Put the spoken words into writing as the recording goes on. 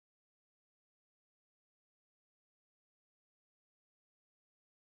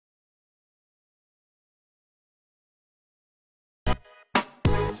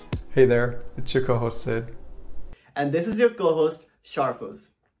Hey there, it's your co-host Sid. And this is your co-host, Sharfuz.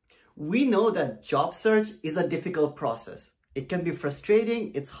 We know that job search is a difficult process. It can be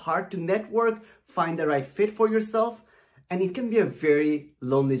frustrating, it's hard to network, find the right fit for yourself, and it can be a very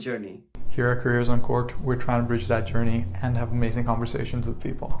lonely journey. Here at Careers Uncorked, we're trying to bridge that journey and have amazing conversations with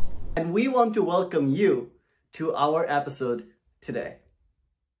people. And we want to welcome you to our episode today.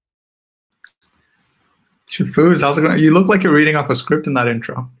 Shafuz, how's it going? You look like you're reading off a script in that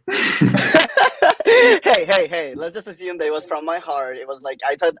intro. Hey, let's just assume that it was from my heart. It was like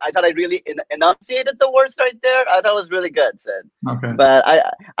I thought I really enunciated the words right there. I thought it was really good, Sid. Okay. But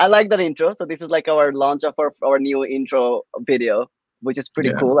I like that intro. So this is like our launch of our new intro video, which is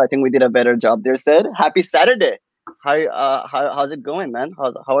pretty cool. I think we did a better job there, Sid. Happy Saturday. How's it going, man?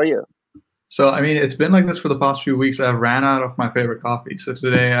 How are you? So, I mean, it's been like this for the past few weeks. I ran out of my favorite coffee. So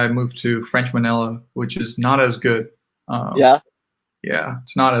today I moved to French vanilla, which is not as good. Yeah,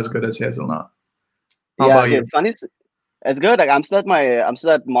 it's not as good as hazelnut. How about you? Funny. It's good. Like I'm still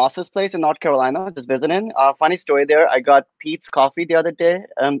at Moss's place in North Carolina, just visiting. Funny story there. I got Pete's coffee the other day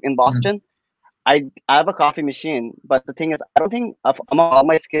in Boston. I have a coffee machine, but the thing is, I don't think among all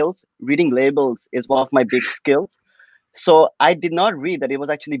my skills, reading labels is one of my big skills. So I did not read that it was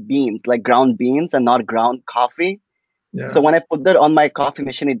actually beans, like ground beans and not ground coffee. Yeah. So when I put that on my coffee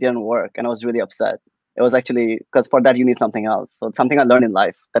machine, it didn't work. And I was really upset. It was actually because for that, you need something else. So it's something I learned in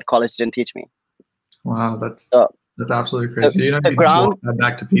life that college didn't teach me. Wow, that's absolutely crazy. You can walk that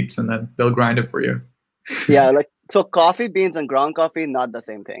back to Pete's and then they'll grind it for you. Yeah, so coffee beans and ground coffee, not the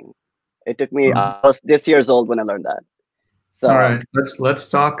same thing. It took me, I was this years old when I learned that. So, all right, let's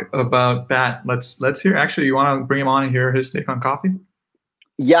talk about that. Let's hear. Actually, you want to bring him on and hear his take on coffee?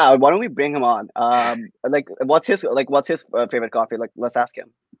 Yeah, why don't we bring him on? What's his favorite coffee? Like, let's ask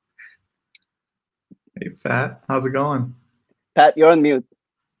him. Hey, Pat, how's it going? Pat, you're on mute.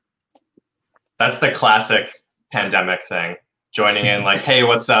 That's the classic pandemic thing. Joining in like, hey,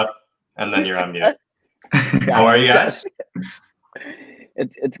 what's up? And then you're on mute. How are you guys?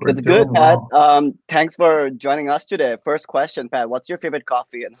 It's good, Pat. Thanks for joining us today. First question, Pat, what's your favorite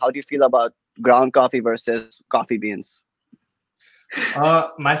coffee and how do you feel about ground coffee versus coffee beans?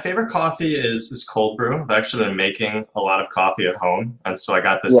 My favorite coffee is cold brew. I've actually been making a lot of coffee at home. And so I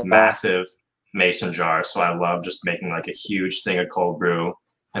got this massive mason jar. So I love just making like a huge thing of cold brew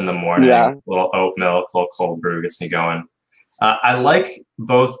in the morning. Little oat milk, little cold brew gets me going. I like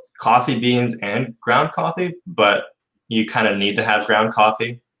both coffee beans and ground coffee, but you kind of need to have ground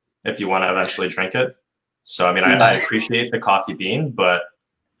coffee if you want to eventually drink it. So, I mean, I appreciate the coffee bean, but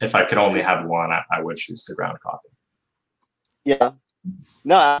if I could only have one, I would choose the ground coffee. Yeah,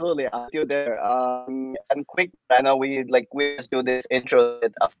 no, absolutely. I'm still there. And quick, I know we just do this intro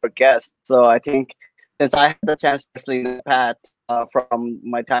with our guests. So I think since I had the chance to listen to Pat from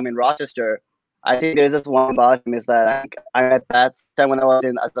my time in Rochester, I think there's just one about him is that I met Pat when I was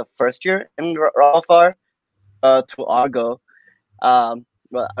as a first year in Rofar. To Argo.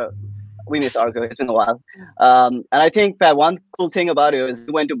 We miss Argo. It's been a while. And I think, Pat, one cool thing about it is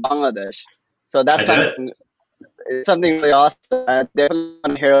he went to Bangladesh. So that's something really awesome. I definitely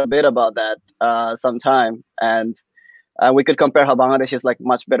want to hear a bit about that sometime. And we could compare how Bangladesh is like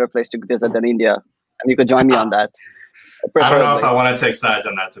much better place to visit than India. And you could join me on that. I don't know if I want to take sides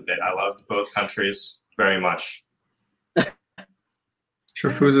on that debate. I love both countries very much.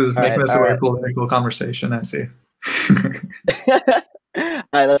 Shafuz is making this a very political conversation, I see. All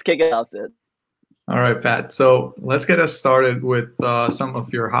right, let's kick it off, Sid. All right, Pat. So let's get us started with some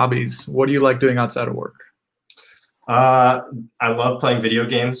of your hobbies. What do you like doing outside of work? I love playing video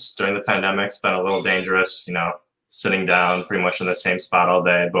games during the pandemic. It's been a little dangerous, sitting down pretty much in the same spot all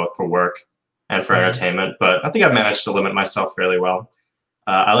day, both for work and for entertainment. But I think I've managed to limit myself fairly well.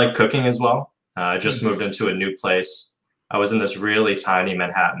 I like cooking as well. I just moved into a new place. I was in this really tiny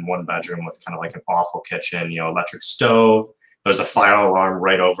Manhattan one bedroom with kind of like an awful kitchen, electric stove. There's a fire alarm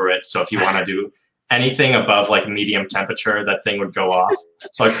right over it. So if you want to do anything above like medium temperature, that thing would go off.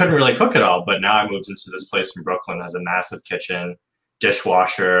 So I couldn't really cook at all. But now I moved into this place in Brooklyn that has a massive kitchen,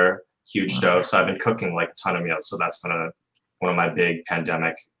 dishwasher, huge stove. So I've been cooking like a ton of meals. So that's been one of my big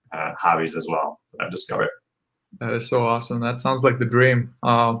pandemic hobbies as well that I've discovered. That is so awesome. That sounds like the dream.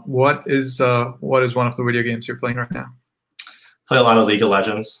 What is one of the video games you're playing right now? Play a lot of League of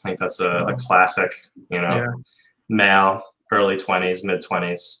Legends. I think that's a classic, male, early 20s, mid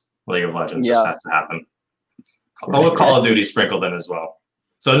 20s. League of Legends just has to happen. A little Call of Duty sprinkled in as well.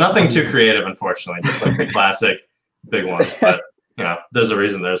 So nothing too creative, unfortunately, just like the classic big ones. But there's a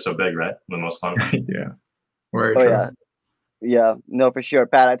reason they're so big, right? The most fun. Yeah, very true. Yeah, no, for sure,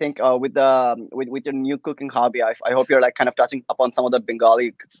 Pat. I think with your new cooking hobby, I hope you're like kind of touching upon some of the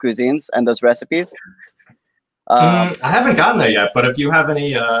Bengali cuisines and those recipes. I haven't gotten there yet, but if you have any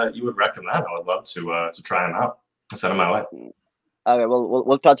you would recommend, I would love to try them out and send them my way. Okay,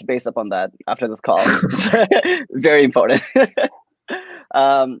 we'll touch base upon that after this call. Very important.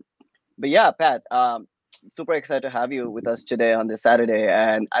 But yeah, Pat, super excited to have you with us today on this Saturday.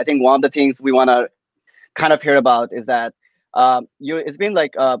 And I think one of the things we want to kind of hear about is that it's been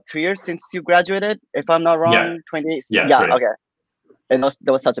like 3 years since you graduated, if I'm not wrong. Yeah. 28. Yeah. Okay. And that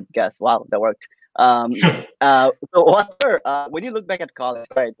was such a guess. Wow, that worked. So what's when you look back at college,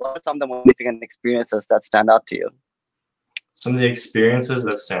 right? What are some of the more significant experiences that stand out to you? Some of the experiences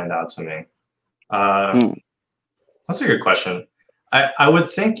that stand out to me. That's a good question. I would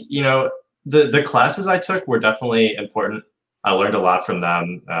think, the classes I took were definitely important. I learned a lot from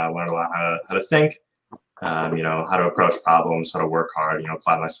them. Learned a lot how to think, how to approach problems, how to work hard,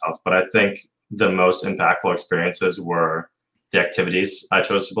 apply myself. But I think the most impactful experiences were the activities I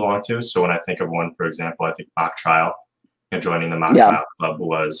chose to belong to. So when I think of one, for example, I think mock trial, joining the mock trial club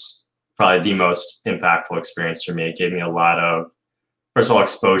was probably the most impactful experience for me. It gave me a lot of, first of all,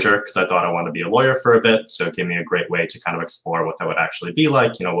 exposure, because I thought I wanted to be a lawyer for a bit. So it gave me a great way to kind of explore what that would actually be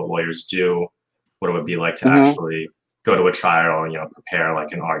like, what lawyers do, what it would be like to actually go to a trial, prepare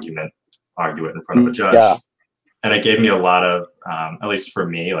like an argument, argue it in front of a judge. Yeah. And it gave me a lot of, at least for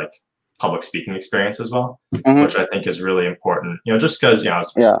me, like public speaking experience as well, which I think is really important, just because, I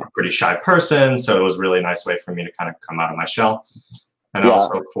was a pretty shy person. So it was really a nice way for me to kind of come out of my shell. And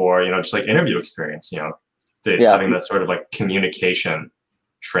also for, just like interview experience, having that sort of like communication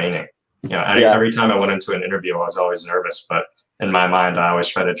training. Every time I went into an interview, I was always nervous, but in my mind, I always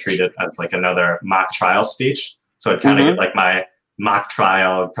try to treat it as like another mock trial speech. So I'd kind of get like my mock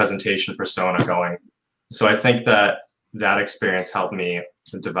trial presentation persona going. So I think that experience helped me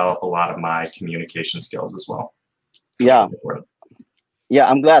develop a lot of my communication skills as well. Yeah. Yeah,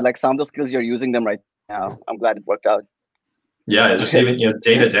 I'm glad like some of those skills you're using them right now. I'm glad it worked out. Yeah, just even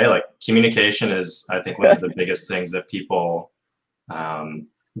day to day, like communication is, I think, one of the biggest things that people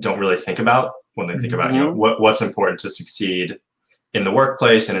don't really think about when they think about what's important to succeed in the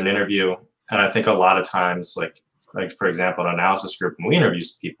workplace in an interview. And I think a lot of times, like for example, an analysis group, when we interview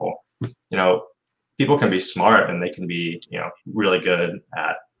people, people can be smart and they can be really good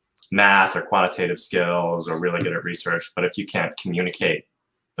at math or quantitative skills or really good at research, but if you can't communicate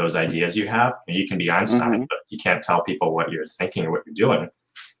those ideas you have, you can be Einstein, but you can't tell people what you're thinking or what you're doing,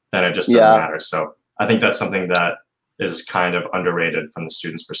 then it just doesn't matter. So I think that's something that is kind of underrated from the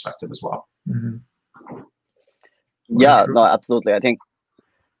student's perspective as well. Yeah, no, absolutely. I think,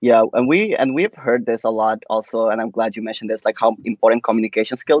 and we've heard this a lot also, and I'm glad you mentioned this, like how important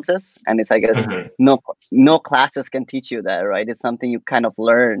communication skills is. And it's, I guess, no classes can teach you that, right? It's something you kind of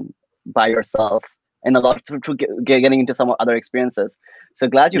learn by yourself, and a lot through getting into some other experiences. So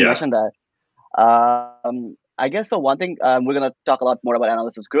glad you mentioned that. I guess so. One thing we're gonna talk a lot more about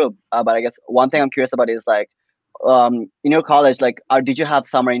analysis group, but I guess one thing I'm curious about is like, in your college, like, did you have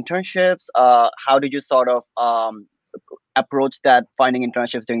summer internships? How did you sort of approach that, finding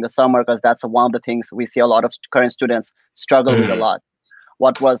internships during the summer? Because that's one of the things we see a lot of current students struggle with a lot.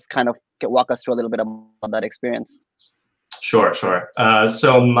 What was kind of, walk us through a little bit about that experience? Sure.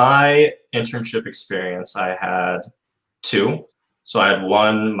 So my internship experience, I had two. So I had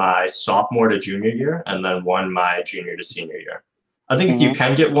one my sophomore to junior year, and then one my junior to senior year. I think if you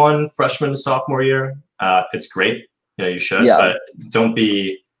can get one freshman to sophomore year, it's great. You should, but don't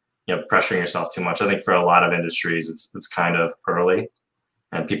be pressuring yourself too much. I think for a lot of industries, it's kind of early,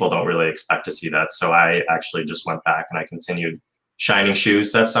 and people don't really expect to see that. So I actually just went back and I continued shining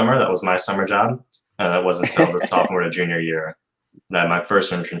shoes that summer. That was my summer job. That wasn't until the sophomore to junior year that I had my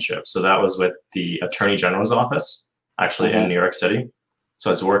first internship. So that was with the Attorney General's office, actually in New York City. So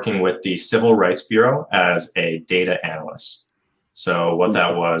I was working with the Civil Rights Bureau as a data analyst. So what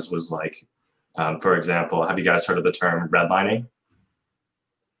that was like, for example, have you guys heard of the term redlining?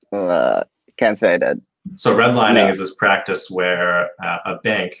 Can't say that. So redlining is this practice where a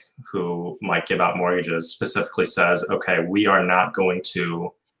bank who might give out mortgages specifically says, okay, we are not going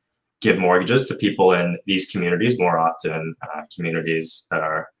to give mortgages to people in these communities, more often communities that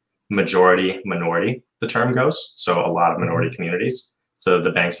are majority minority, the term goes. So a lot of minority communities. So the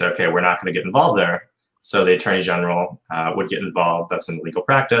bank said, okay, we're not going to get involved there. So the Attorney General would get involved. That's in legal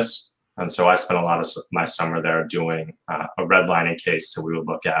practice. And so I spent a lot of my summer there doing a redlining case. So we would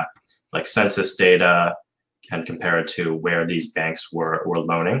look at like census data and compare it to where these banks were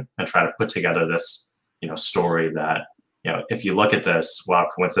loaning and try to put together this, story that, if you look at this, well,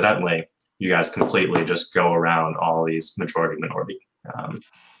 coincidentally, you guys completely just go around all these majority minority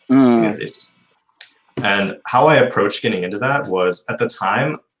communities. And how I approached getting into that was, at the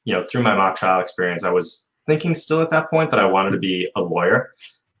time, through my mock trial experience, I was thinking still at that point that I wanted to be a lawyer,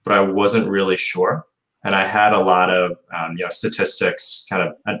 but I wasn't really sure. And I had a lot of statistics, kind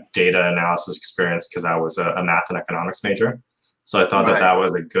of a data analysis experience because I was a math and economics major. So I thought that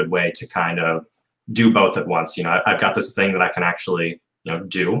was a good way to kind of do both at once. I've got this thing that I can actually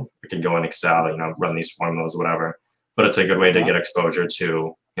do. I can go in Excel, run these formulas, whatever. But it's a good way to get exposure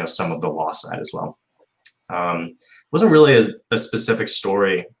to some of the law side as well. It wasn't really a specific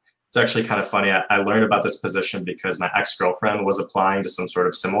story. It's actually kind of funny. I learned about this position because my ex-girlfriend was applying to some sort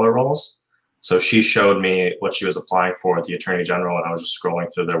of similar roles. So she showed me what she was applying for at the Attorney General, and I was just scrolling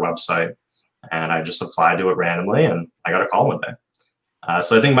through their website, and I just applied to it randomly, and I got a call one day.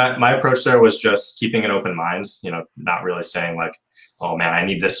 So I think my approach there was just keeping an open mind, not really saying like, oh man, I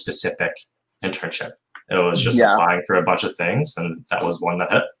need this specific internship. It was just applying for a bunch of things, and that was one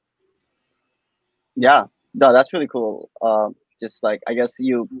that hit. Yeah, no, that's really cool. Just like, I guess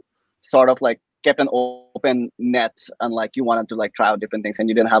you sort of like kept an open net, and like you wanted to like try out different things, and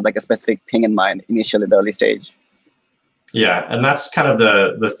you didn't have like a specific thing in mind initially, the early stage. Yeah, and that's kind of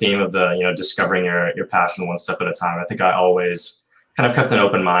the theme of the discovering your passion one step at a time. I think I always kind of kept an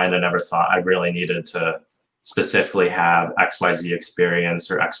open mind. I never thought I really needed to specifically have XYZ experience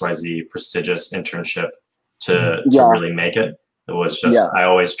or XYZ prestigious internship to really make it. It was just I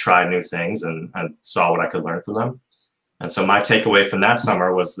always tried new things and saw what I could learn from them. And so my takeaway from that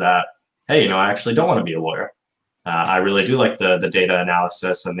summer was that, hey, I actually don't want to be a lawyer. I really do like the data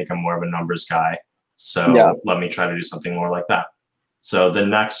analysis. I think I'm more of a numbers guy. So let me try to do something more like that. So the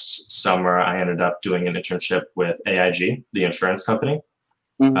next summer, I ended up doing an internship with AIG, the insurance company.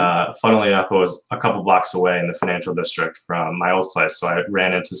 Funnily enough, it was a couple blocks away in the financial district from my old place. So I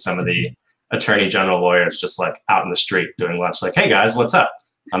ran into some of the attorney general lawyers just like out in the street doing lunch, like, hey guys, what's up?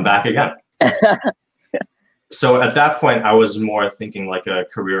 I'm back again. So at that point, I was more thinking like a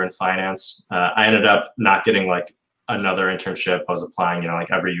career in finance. I ended up not getting like another internship. I was applying,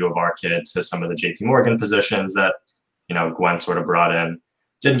 like every U of R kid to some of the JP Morgan positions that, Gwen sort of brought in.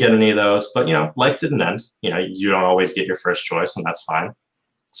 Didn't get any of those, but, life didn't end. You don't always get your first choice, and that's fine.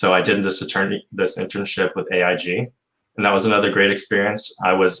 So I did this internship with AIG, and that was another great experience.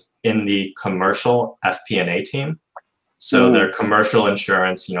 I was in the commercial FP&A team. So their commercial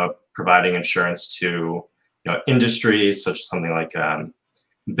insurance, providing insurance to, industries such as something like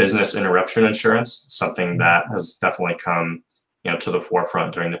business interruption insurance, something that has definitely come, to the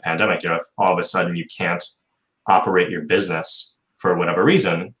forefront during the pandemic. If all of a sudden you can't operate your business for whatever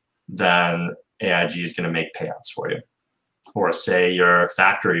reason, then AIG is going to make payouts for you. Or say your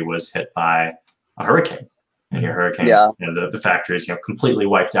factory was hit by a hurricane, and your hurricane and the factory is completely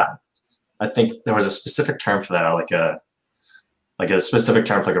wiped out. I think there was a specific term for that, like a specific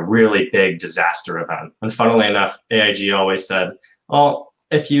term for like a really big disaster event. And funnily enough, AIG always said, well,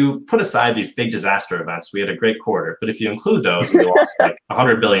 if you put aside these big disaster events, we had a great quarter. But if you include those, we lost like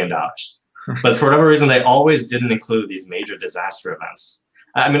 $100 billion. But for whatever reason, they always didn't include these major disaster events.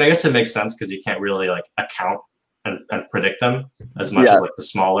 I mean, I guess it makes sense because you can't really like account and predict them as much as like the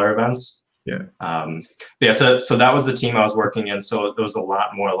smaller events. So that was the team I was working in. So it was a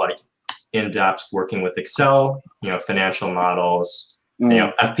lot more like in-depth working with Excel, financial models,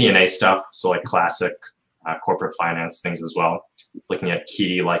 FP&A stuff. So like classic corporate finance things as well. Looking at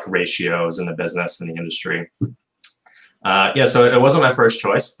key like ratios in the business and the industry. So it wasn't my first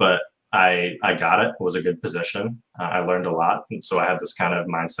choice, but I got it. It was a good position. I learned a lot. And so I had this kind of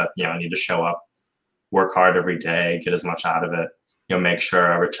mindset, I need to show up, work hard every day, get as much out of it, make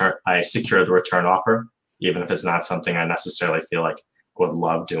sure I secure the return offer, even if it's not something I necessarily feel like I would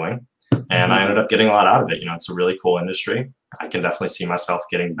love doing. And I ended up getting a lot out of it. It's a really cool industry. I can definitely see myself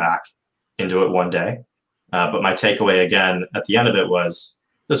getting back into it one day. But my takeaway again at the end of it was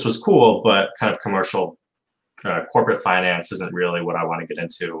this was cool, but kind of commercial corporate finance isn't really what I want to get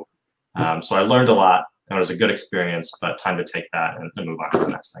into. So I learned a lot. It was a good experience, but time to take that and move on to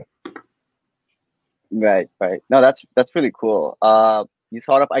the next thing. Right. No, that's really cool. You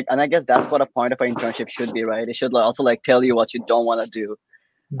sort of, and I guess that's what a point of an internship should be, right? It should also like tell you what you don't want to do.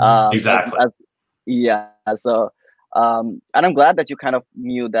 Exactly. So, and I'm glad that you kind of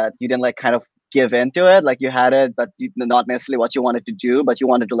knew that you didn't like kind of give into it, like you had it, but not necessarily what you wanted to do, but you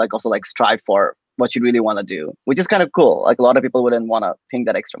wanted to like also like strive for what you really want to do, which is kind of cool. Like a lot of people wouldn't want to think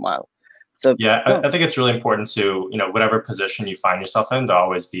that extra mile. So I think it's really important to, whatever position you find yourself in, to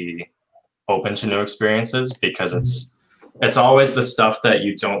always be open to new experiences, because it's always the stuff that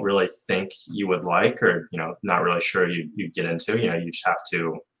you don't really think you would like, or not really sure you get into. You just have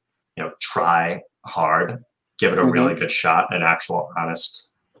to try hard, give it a really good shot, an actual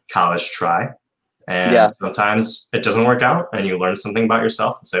honest college try. And sometimes it doesn't work out and you learn something about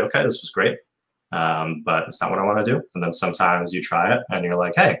yourself and say, okay, this was great, but it's not what I want to do. And then sometimes you try it and you're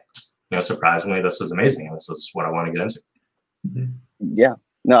like, hey, surprisingly, this is amazing. And this is what I want to get into. Yeah,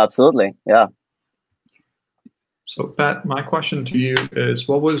 no, absolutely. Yeah. So Pat, my question to you is,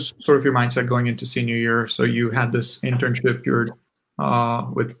 what was sort of your mindset going into senior year? So you had this internship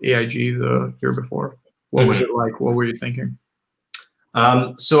with AIG the year before. What was it like? What were you thinking?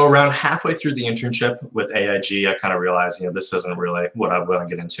 So around halfway through the internship with AIG, I kind of realized, this isn't really what I want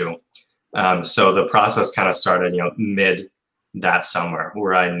to get into. So the process kind of started, mid that summer,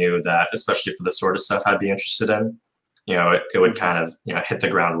 where I knew that, especially for the sort of stuff I'd be interested in, it would kind of, hit the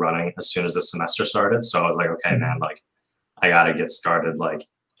ground running as soon as the semester started. So I was like, okay, man, like I got to get started like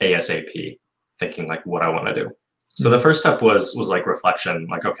ASAP, thinking like what I want to do. So the first step was like reflection,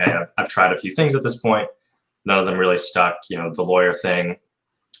 like, okay, I've tried a few things at this point. None of them really stuck, the lawyer thing,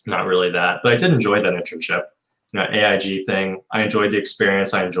 not really that, but I did enjoy that internship. AIG thing, I enjoyed the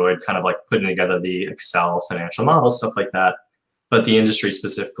experience. I enjoyed kind of like putting together the Excel financial models, stuff like that. But the industry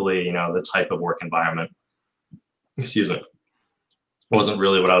specifically, the type of work environment, wasn't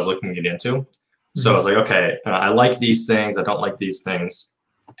really what I was looking to get into. So I was like, okay, I like these things. I don't like these things.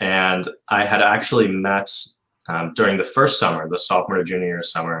 And I had actually met during the first summer, the sophomore to junior year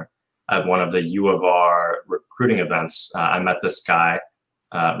summer, at one of the U of R recruiting events. I met this guy,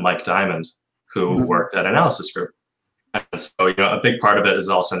 Mike Diamond, who worked at Analysis Group. And so, a big part of it is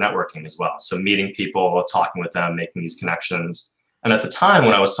also networking as well. So meeting people, talking with them, making these connections. And at the time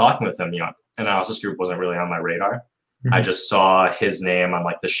when I was talking with him, Analysis Group wasn't really on my radar. I just saw his name on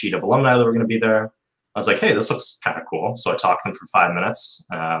like the sheet of alumni that were going to be there. I was like, hey, this looks kind of cool. So I talked to them for 5 minutes.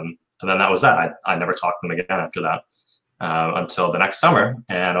 And then that was that. I never talked to them again after that until the next summer.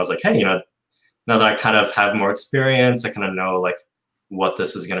 And I was like, hey, now that I kind of have more experience, I kind of know like what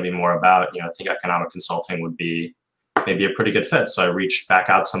this is going to be more about. I think economic consulting would be maybe a pretty good fit. So I reached back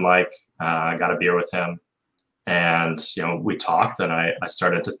out to Mike, I got a beer with him, and we talked, and I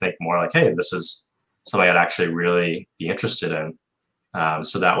started to think more like, hey, this is something I'd actually really be interested in.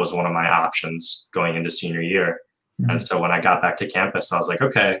 So that was one of my options going into senior year. And so when I got back to campus, I was like,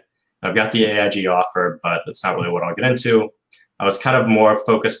 okay, I've got the AIG offer, but that's not really what I'll get into. I was kind of more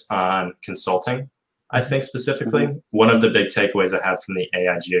focused on consulting, I think specifically. One of the big takeaways I had from the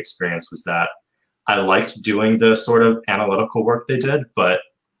AIG experience was that I liked doing the sort of analytical work they did, but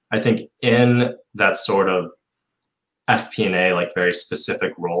I think in that sort of FP&A, like very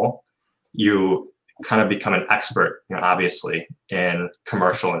specific role, you kind of become an expert, obviously, in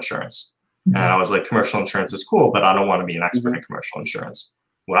commercial insurance. And I was like, commercial insurance is cool, but I don't want to be an expert in commercial insurance.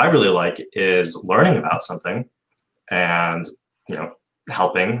 What I really like is learning about something and,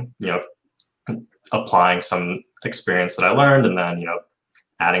 helping, applying some experience that I learned and then,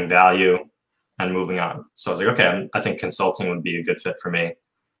 adding value and moving on. So I was like, okay, I think consulting would be a good fit for me.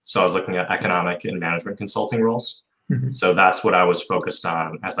 So I was looking at economic and management consulting roles. So that's what I was focused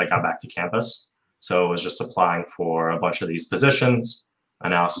on as I got back to campus. So it was just applying for a bunch of these positions.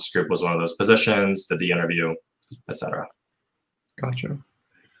 Analysis Group was one of those positions, did the interview, etc. Gotcha.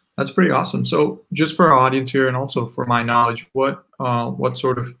 That's pretty awesome. So just for our audience here and also for my knowledge, what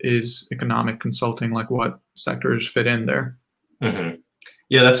sort of is economic consulting? Like what sectors fit in there?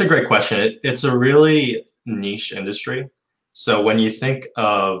 Yeah, that's a great question. It's a really niche industry. So when you think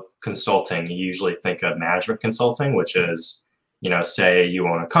of consulting, you usually think of management consulting, which is, say you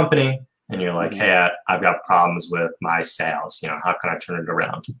own a company and you're like, hey, I've got problems with my sales. How can I turn it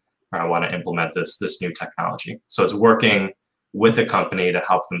around? Or I want to implement this new technology. So it's working with a company to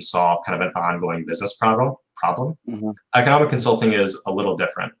help them solve kind of an ongoing business problem. Economic consulting is a little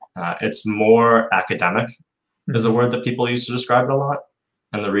different. It's more academic is a word that people use to describe it a lot.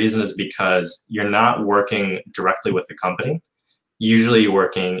 And the reason is because you're not working directly with the company. Usually you're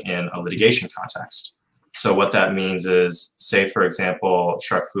working in a litigation context. So what that means is, say, for example,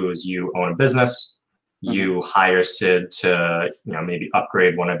 Sharfooz, you own a business, you hire Sid to maybe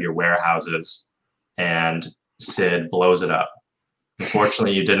upgrade one of your warehouses, and Sid blows it up.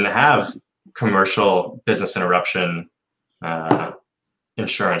 Unfortunately, you didn't have commercial business interruption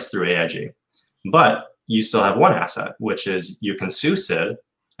insurance through AIG, but you still have one asset, which is you can sue Sid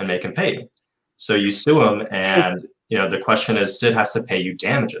and make him pay you. So you sue him, and the question is, Sid has to pay you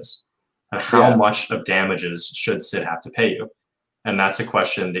damages. And how much of damages should Sid have to pay you? And that's a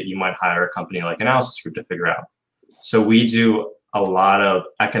question that you might hire a company like Analysis Group to figure out. So we do a lot of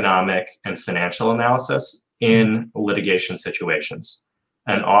economic and financial analysis in litigation situations.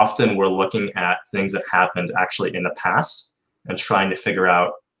 And often we're looking at things that happened actually in the past and trying to figure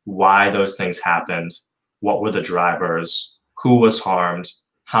out why those things happened, what were the drivers, who was harmed,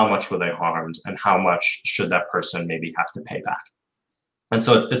 how much were they harmed, and how much should that person maybe have to pay back. And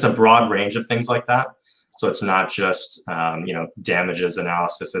so it's a broad range of things like that. So it's not just damages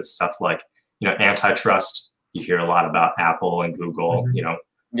analysis. It's stuff like antitrust. You hear a lot about Apple and Google.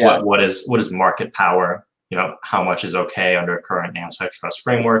 What is market power? How much is okay under current antitrust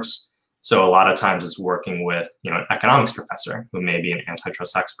frameworks? So a lot of times it's working with an economics professor who may be an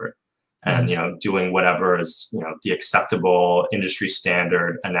antitrust expert, and doing whatever is the acceptable industry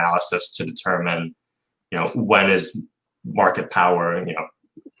standard analysis to determine when is market power,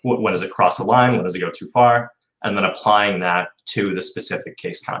 when does it cross a line, when does it go too far, and then applying that to the specific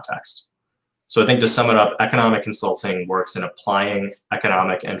case context. So I think to sum it up, economic consulting works in applying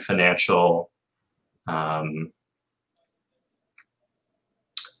economic and financial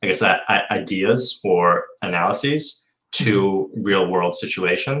ideas or analyses to real world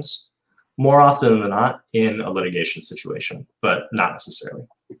situations, more often than not in a litigation situation, but not necessarily.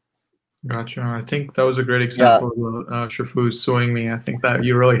 Gotcha. I think that was a great example of Shafu suing me. I think that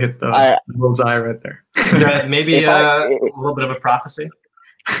you really hit the bullseye right there. Maybe a little bit of a prophecy.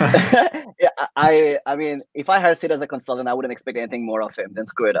 I mean, if I hired Sid as a consultant, I wouldn't expect anything more of him than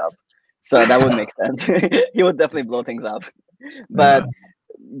screw it up. So that would make sense. He would definitely blow things up. But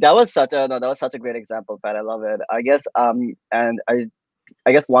that was such a great example, Pat. I love it. I guess and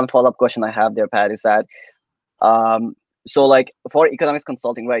I guess one follow-up question I have there, Pat, is that so like for economics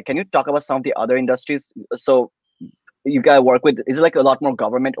consulting, right? Can you talk about some of the other industries? So you guys work with, is it like a lot more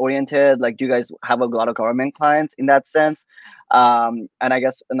government oriented? Like, do you guys have a lot of government clients in that sense? And I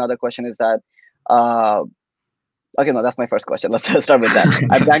guess another question is that, okay, no, that's my first question. Let's start with that.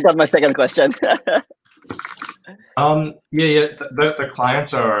 I blanked out my second question. The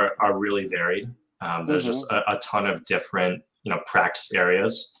clients are really varied. There's just a ton of different practice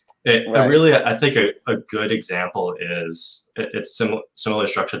areas. Really, I think a good example is it's similarly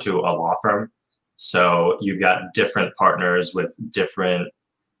structured to a law firm. So you've got different partners with different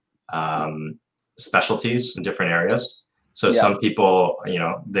specialties in different areas. So some people,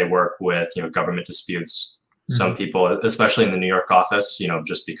 they work with government disputes. Some people, especially in the New York office,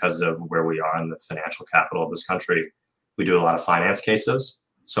 just because of where we are in the financial capital of this country, we do a lot of finance cases.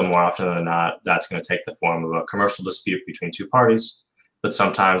 So more often than not, that's going to take the form of a commercial dispute between two parties. But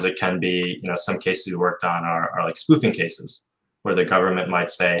sometimes it can be, some cases we worked on are like spoofing cases, where the government might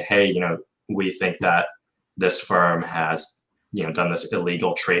say, hey, we think that this firm has, done this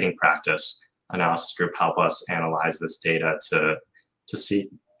illegal trading practice. Analysis group, help us analyze this data to see,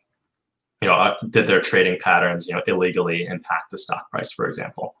 did their trading patterns, illegally impact the stock price, for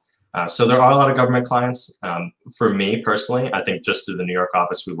example. So there are a lot of government clients. For me personally, I think just through the New York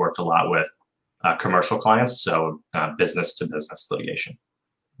office, we've worked a lot with commercial clients, so business to business litigation.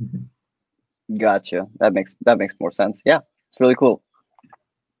 Gotcha. That makes more sense. Yeah, it's really cool.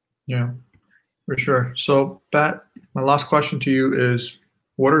 Yeah, for sure. So Pat, my last question to you is,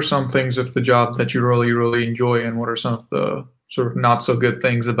 what are some things of the job that you really, really enjoy, and what are some of the sort of not so good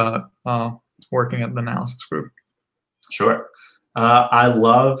things about working at the analysis group? Sure. I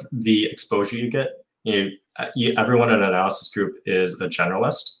love the exposure you get. Everyone in an analysis group is a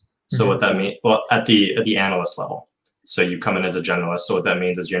generalist. So what that means, well, at the analyst level. So you come in as a generalist. So what that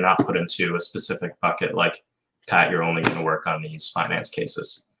means is you're not put into a specific bucket like, Pat, you're only going to work on these finance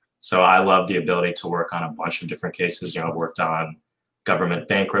cases. So I love the ability to work on a bunch of different cases. I've worked on government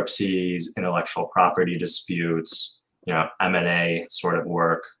bankruptcies, intellectual property disputes, M&A sort of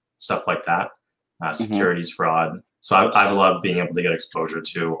work, stuff like that, securities fraud. So I've loved being able to get exposure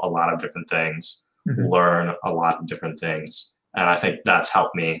to a lot of different things, learn a lot of different things. And I think that's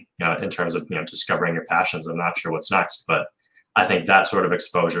helped me, in terms of, discovering your passions. I'm not sure what's next, but I think that sort of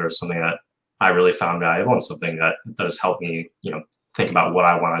exposure is something that I really found valuable and something that has helped me, think about what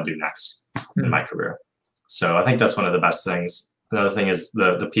I want to do next in my career. So I think that's one of the best things. Another thing is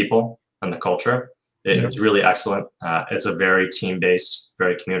the people and the culture. It's really excellent. It's a very team-based,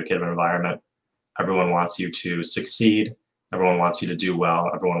 very communicative environment. Everyone wants you to succeed. Everyone wants you to do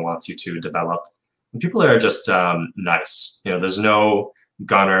well. Everyone wants you to develop. And people are just nice. There's no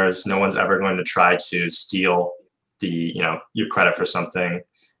gunners. No one's ever going to try to steal your credit for something.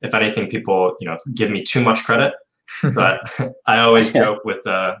 If anything, people, give me too much credit. But I always joke with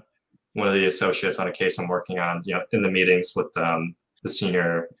one of the associates on a case I'm working on, in the meetings with the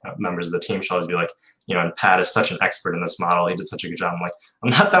senior members of the team, she'll always be like, and Pat is such an expert in this model. He did such a good job. I'm like, I'm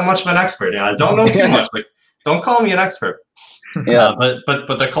not that much of an expert. I don't know too much. Like, don't call me an expert. Yeah. But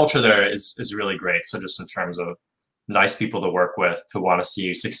the culture there is really great. So just in terms of nice people to work with who want to see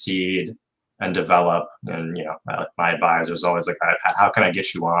you succeed, and develop. And my advisor is alwado like, how can I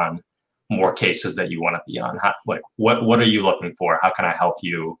get you on more cases that you want to be on? What are you looking for? How can I help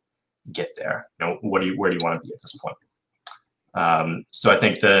you get there? Where do you want to be at this point? So I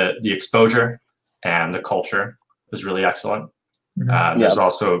think the exposure and the culture is really excellent. There's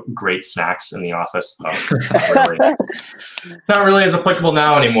also great snacks in the office, though. Not really as applicable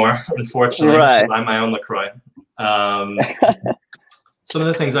now anymore, unfortunately. Right. I buy my own LaCroix. Some of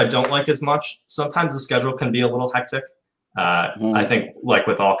the things I don't like as much, sometimes the schedule can be a little hectic. I think, like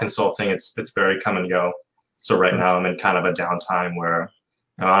with all consulting, it's very come and go. So right now I'm in kind of a downtime where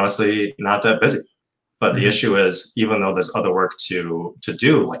I'm honestly not that busy. But the issue is, even though there's other work to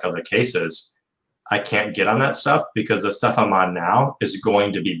do, like other cases, I can't get on that stuff because the stuff I'm on now is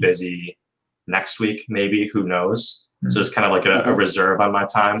going to be busy next week, maybe, who knows? So it's kind of like a reserve on my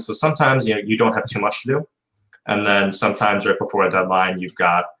time. So sometimes, you don't have too much to do. And then sometimes right before a deadline, you've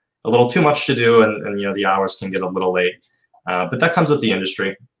got a little too much to do and the hours can get a little late. But that comes with the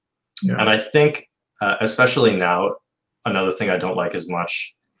industry. And I think, especially now, another thing I don't like as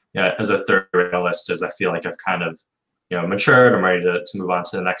much as a third analyst is I feel like I've kind of matured. I'm ready to move on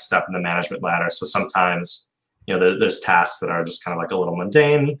to the next step in the management ladder. So sometimes, there's tasks that are just kind of like a little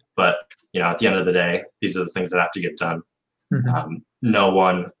mundane, but at the end of the day, these are the things that have to get done. No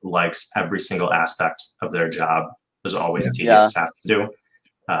one likes every single aspect of their job. There's always tedious tasks to do.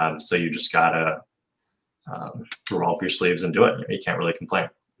 So you just gotta roll up your sleeves and do it. You can't really complain.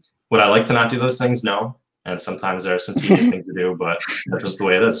 Would I like to not do those things? No. And sometimes there are some tedious things to do, but that's just the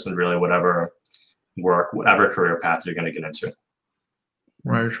way it is. And really, whatever career path you're going to get into.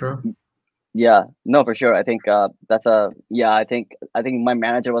 Right, sure. Yeah, no, for sure. I think I think my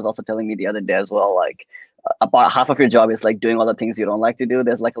manager was also telling me the other day as well, like about half of your job is like doing all the things you don't like to do.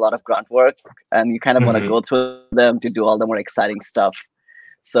 There's like a lot of grunt work and you kind of want to go through them to do all the more exciting stuff.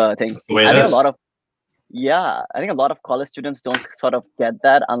 So I think I think a lot of college students don't sort of get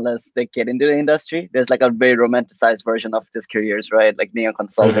that unless they get into the industry. There's like a very romanticized version of these careers, right? Like being a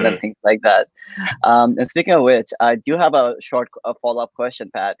consultant and things like that. And speaking of which, I do have a short follow-up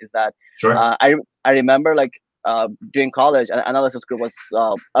question, Pat, is that I remember like during college, Analysis Group was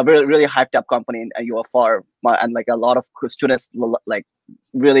a really hyped up company in UFR, and like a lot of students like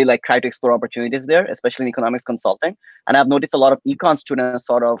really like try to explore opportunities there, especially in economics consulting. And I've noticed a lot of econ students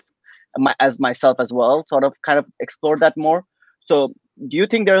sort of as myself as well, sort of kind of explore that more. So do you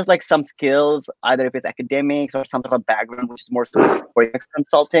think there's like some skills, either if it's academics or some sort of background, which is more suited for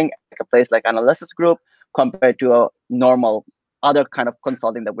consulting, like a place like Analysis Group, compared to a normal other kind of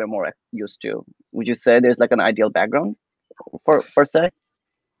consulting that we're more used to? Would you say there's like an ideal background per se?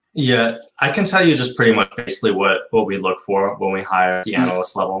 Yeah, I can tell you just pretty much basically what we look for when we hire at the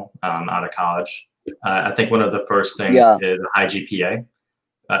analyst level out of college. I think one of the first things is a high GPA.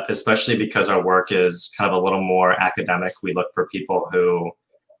 Especially because our work is kind of a little more academic. We look for people who,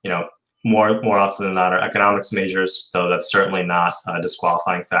 more often than not are economics majors, though that's certainly not a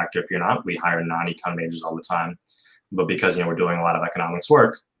disqualifying factor if you're not. We hire non-econ majors all the time. But because, we're doing a lot of economics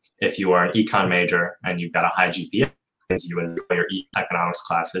work, if you are an econ major and you've got a high GPA, means you enjoy your economics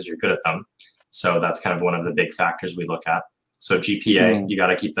classes, you're good at them. So that's kind of one of the big factors we look at. So GPA, you got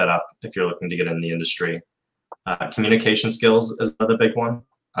to keep that up if you're looking to get in the industry. Communication skills is another big one.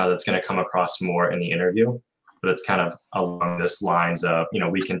 That's going to come across more in the interview, but it's kind of along this lines of,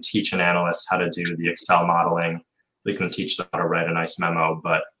 we can teach an analyst how to do the Excel modeling. We can teach them how to write a nice memo,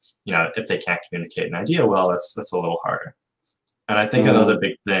 but, if they can't communicate an idea well, that's a little harder. And I think another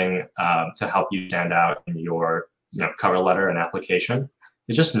big thing to help you stand out in your, cover letter and application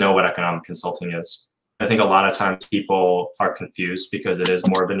is just know what economic consulting is. I think a lot of times people are confused because it is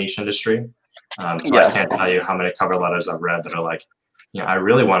more of a niche industry. I can't tell you how many cover letters I've read that are like, I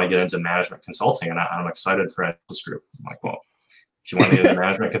really want to get into management consulting and I'm excited for this group. I'm like, well, if you want to get into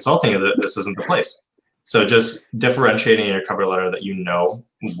management consulting, this isn't the place. So just differentiating in your cover letter that you know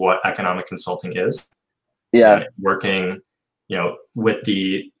what economic consulting is. Yeah. Working, with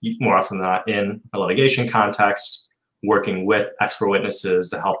the, more often than not, in a litigation context, working with expert witnesses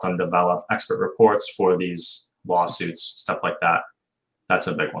to help them develop expert reports for these lawsuits, stuff like that. That's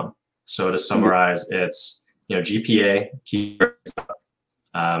a big one. So to summarize, it's, GPA,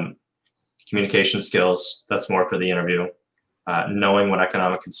 communication skills, that's more for the interview, knowing what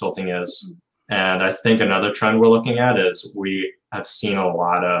economic consulting is. And I think another trend we're looking at is we have seen a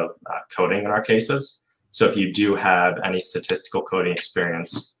lot of coding in our cases. So if you do have any statistical coding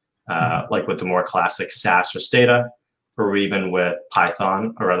experience, like with the more classic SAS or Stata, or even with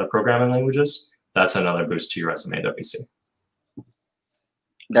Python or other programming languages, that's another boost to your resume that we see.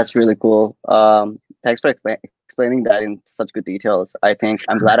 That's really cool. Thanks for explaining that in such good details. I think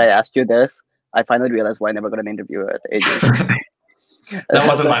I'm glad I asked you this I finally realized why I never got an interview at AG. That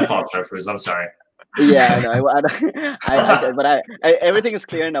wasn't my fault, Sharfuz. I'm sorry. Yeah, I know. But everything is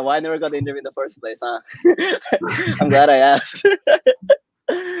clear now. Why I never got the interview in the first place, huh? I'm glad I asked.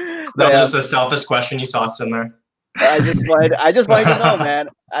 That was just a selfish question you tossed in there. I just wanted to know, man.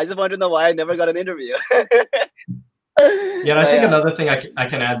 I just wanted to know why I never got an interview. Yeah, and I think another thing I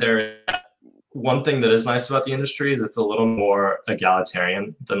can add there, one thing that is nice about the industry is it's a little more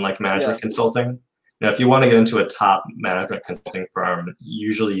egalitarian than like management consulting. Now, if you want to get into a top management consulting firm,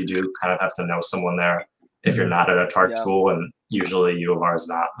 usually you do kind of have to know someone there if you're not at a target school, and usually U of R is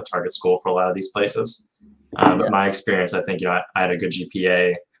not a target school for a lot of these places. But my experience, I think, I had a good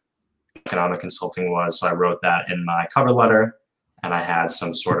GPA. Economic consulting was, so I wrote that in my cover letter, and I had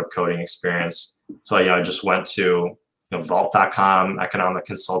some sort of coding experience. So I just went to Vault.com, economic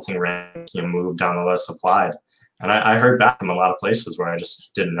consulting ranks, moved down the list, applied. And I heard back from a lot of places where I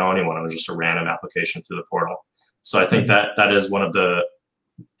just didn't know anyone. It was just a random application through the portal. So I think that is one of the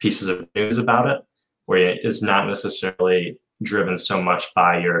pieces of news about it, where it's not necessarily driven so much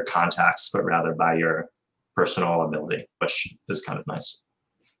by your contacts, but rather by your personal ability, which is kind of nice.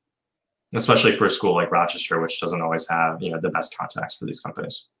 Especially for a school like Rochester, which doesn't always have the best contacts for these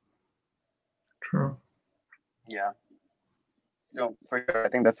companies. True. Yeah. No, for sure. I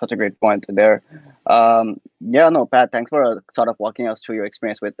think that's such a great point there. Pat, thanks for sort of walking us through your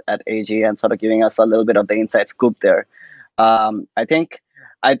experience at AG and sort of giving us a little bit of the inside scoop there. I think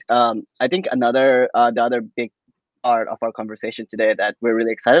the other big part of our conversation today that we're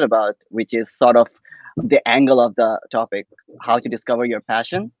really excited about, which is sort of the angle of the topic, how to discover your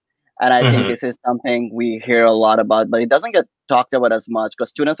passion. And I think this is something we hear a lot about, but it doesn't get talked about as much because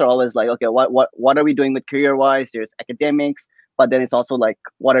students are always like, okay, what are we doing with career-wise? There's academics, but then it's also like,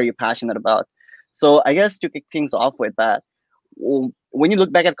 what are you passionate about? So I guess to kick things off with that, when you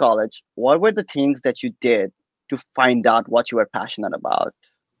look back at college, what were the things that you did to find out what you were passionate about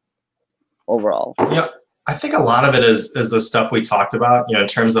overall? Yeah, I think a lot of it is the stuff we talked about, in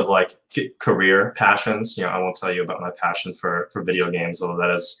terms of like career passions. I won't tell you about my passion for video games, although that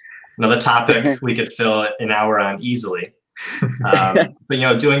is another topic we could fill an hour on easily. But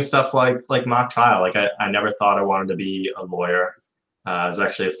doing stuff like mock trial, like I never thought I wanted to be a lawyer. It was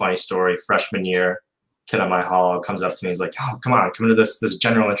actually a funny story. Freshman year, kid on my hall comes up to me. He's like, "Oh, come to this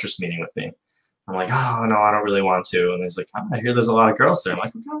general interest meeting with me." I'm like, "Oh no, I don't really want to." And he's like, "Oh, I hear there's a lot of girls there." I'm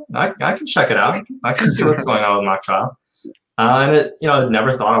like, I can check it out. I can see what's going on with mock trial. And I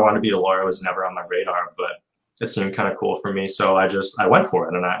never thought I wanted to be a lawyer. It was never on my radar, but it seemed kind of cool for me. So I went for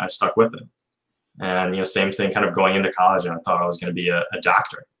it, and I stuck with it. And same thing kind of going into college, and I thought I was going to be a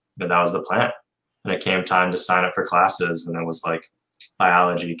doctor. But that was the plan. And it came time to sign up for classes, and it was like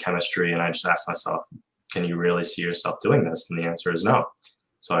biology, chemistry, and I just asked myself, can you really see yourself doing this? And the answer is no.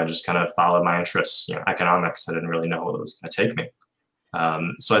 So I just kind of followed my interests. Economics, I didn't really know where it was going to take me.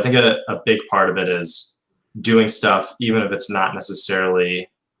 So I think a big part of it is doing stuff, even if it's not necessarily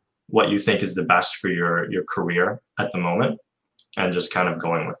what you think is the best for your career at the moment, and just kind of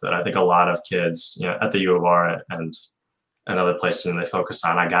going with it. I think a lot of kids, at the U of R and other places, they focus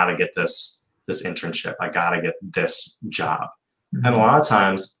on, I got to get this internship. I got to get this job. And a lot of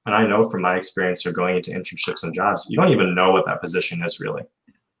times, and I know from my experience of going into internships and jobs, you don't even know what that position is really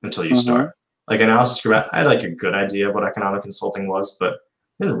until you start. Like analysis group, I had like a good idea of what economic consulting was, but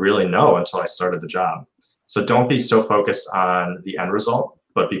I didn't really know until I started the job. So don't be so focused on the end result,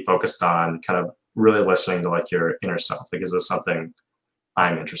 but be focused on kind of really listening to like your inner self. Like, is this something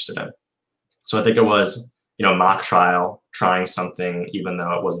I'm interested in? So I think it was, mock trial, trying something, even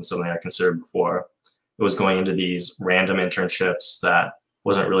though it wasn't something I considered before. It was going into these random internships that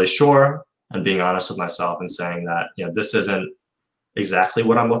wasn't really sure, and being honest with myself and saying that, this isn't exactly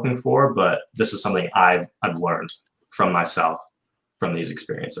what I'm looking for, but this is something I've learned from myself from these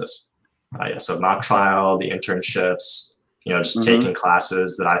experiences. So mock trial, the internships, just taking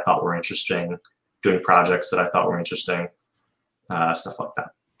classes that I thought were interesting, doing projects that I thought were interesting, stuff like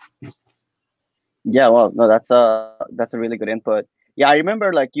that. Yeah, well, no, that's a really good input. Yeah, I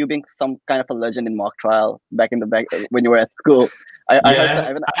remember like you being some kind of a legend in mock trial back when you were at school.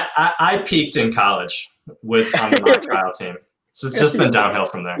 I peaked in college on the mock trial team. So it's just been downhill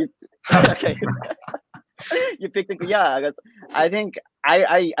from there. Okay. You picked it. Yeah, I think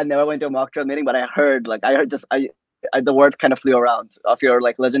I never went to a mock trial meeting, but I heard the word kind of flew around of your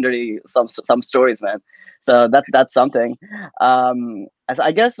like legendary some stories, man. So that's something.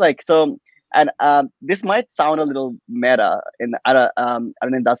 I guess like so. And this might sound a little meta, I don't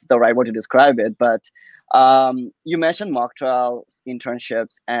know if that's the right word to describe it, but you mentioned mock trials,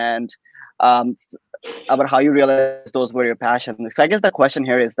 internships, and about how you realize those were your passion. So I guess the question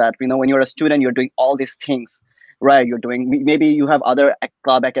here is that, when you're a student, you're doing all these things, right? You're doing, maybe you have other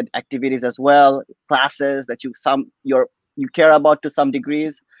club activities as well, classes that you care about to some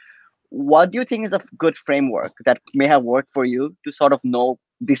degrees. What do you think is a good framework that may have worked for you to sort of know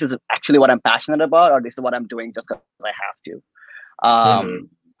this is actually what I'm passionate about, or this is what I'm doing just because I have to?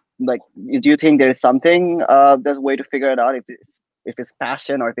 Like, do you think there is something, there's a way to figure it out if it's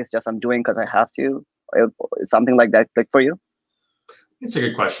passion, or if it's just I'm doing because I have to, or something like that, like for you? It's a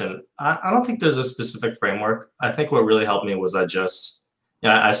good question. I don't think there's a specific framework. I think what really helped me was I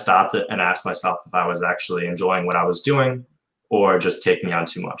stopped it and asked myself if I was actually enjoying what I was doing or just taking on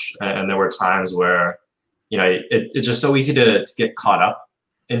too much. And there were times where, it's just so easy to get caught up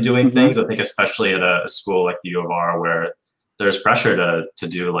in doing things. I think especially at a school like the U of R, where there's pressure to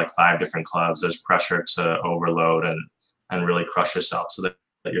do like 5 different clubs. There's pressure to overload and really crush yourself, so that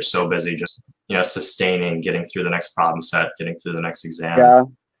you're so busy just, sustaining, getting through the next problem set, getting through the next exam. Yeah.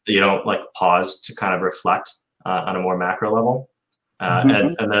 That you don't like pause to kind of reflect on a more macro level.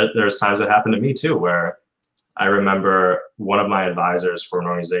 And there's times that happened to me too, where I remember one of my advisors for an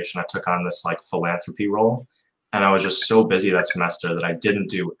organization, I took on this like philanthropy role, and I was just so busy that semester that I didn't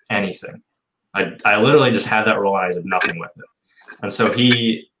do anything. I literally just had that role and I did nothing with it. And so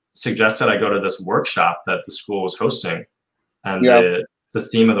he suggested I go to this workshop that the school was hosting. And the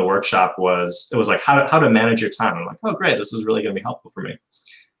theme of the workshop was like how to manage your time. I'm like, oh, great. This is really going to be helpful for me.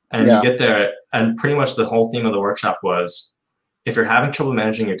 And you get there, and pretty much the whole theme of the workshop was, if you're having trouble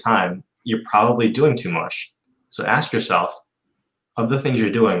managing your time, you're probably doing too much. So ask yourself, of the things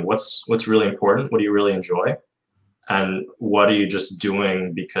you're doing, what's really important? What do you really enjoy? And what are you just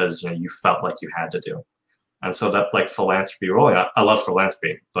doing because you felt like you had to do? And so that like philanthropy role, I love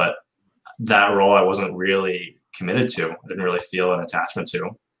philanthropy, but that role I wasn't really committed to. I didn't really feel an attachment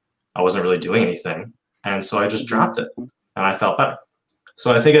to. I wasn't really doing anything. And so I just dropped it, and I felt better.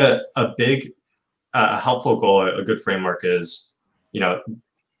 So I think a big, helpful goal, a good framework is,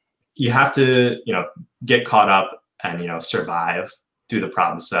 you have to, get caught up and, survive, do the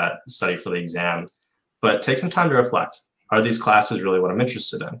problem set, study for the exam, but take some time to reflect. Are these classes really what I'm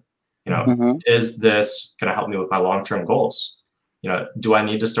interested in? Is this going to help me with my long-term goals? Do I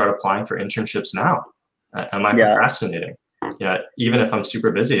need to start applying for internships now? Am I procrastinating? Even if I'm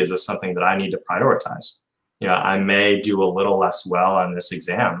super busy, is this something that I need to prioritize? I may do a little less well on this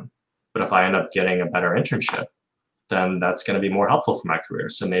exam, but if I end up getting a better internship, then that's going to be more helpful for my career.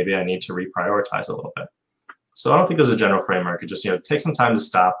 So maybe I need to reprioritize a little bit. So I don't think there's a general framework. It just, take some time to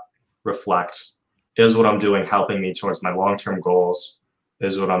stop, reflect. Is what I'm doing helping me towards my long-term goals?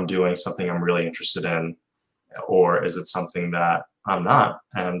 Is what I'm doing something I'm really interested in? Or is it something that I'm not,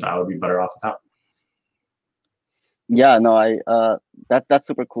 and I would be better off without? Yeah, no, that's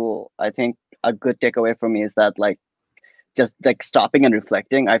super cool. I think a good takeaway for me is that just stopping and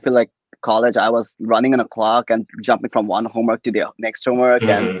reflecting. I feel like college, I was running on a clock and jumping from one homework to the next homework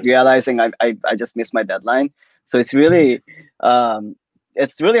and realizing I just missed my deadline. So it's really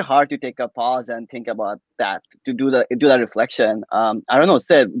hard to take a pause and think about that, to do that reflection. I don't know,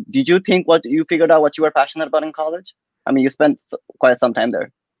 Sid, did you think you figured out what you were passionate about in college? I mean, you spent quite some time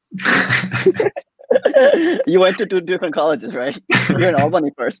there. You went to 2 different colleges, right? You're in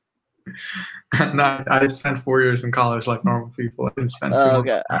Albany first. No, I spent 4 years in college like normal people. I didn't spend 2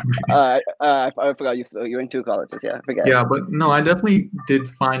 okay. I forgot you were in 2 colleges. Yeah, I forget. Yeah, but no, I definitely did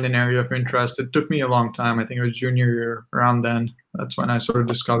find an area of interest. It took me a long time. I think it was junior year around then. That's when I sort of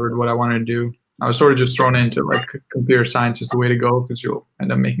discovered what I wanted to do. I was sort of just thrown into like computer science is the way to go because you'll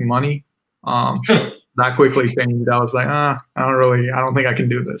end up making money. That quickly changed. I was like, I don't think I can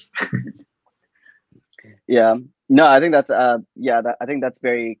do this. Yeah. No, I think that's I think that's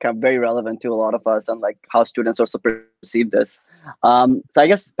very relevant to a lot of us, and like how students also perceive this. So I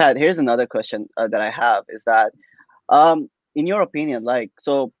guess, Pat, here's another question that I have is that, in your opinion,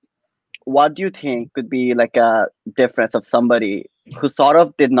 so what do you think could be like a difference of somebody who sort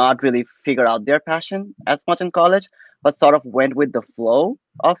of did not really figure out their passion as much in college, but sort of went with the flow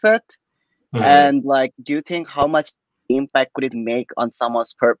of it? And do you think how much impact could it make on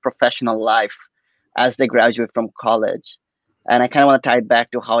someone's professional life as they graduate from college? And I kind of want to tie it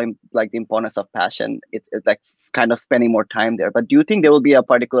back to how the importance of passion. It's like kind of spending more time there. But do you think there will be a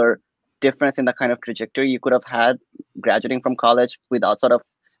particular difference in the kind of trajectory you could have had graduating from college without sort of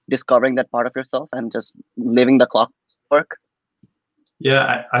discovering that part of yourself and just living the clockwork?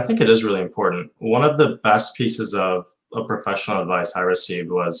 Yeah, I think it is really important. One of the best pieces of professional advice I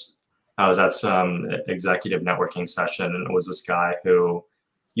received was I was at some executive networking session, and it was this guy who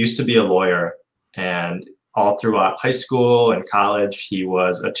used to be a lawyer, and all throughout high school and college, he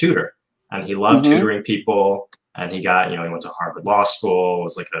was a tutor and he loved tutoring people. And he got, he went to Harvard Law School,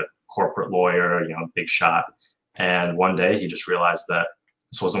 was like a corporate lawyer, big shot. And one day he just realized that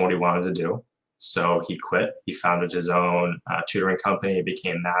this wasn't what he wanted to do. So he quit. He founded his own tutoring company. It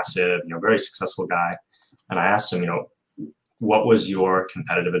became massive, very successful guy. And I asked him, what was your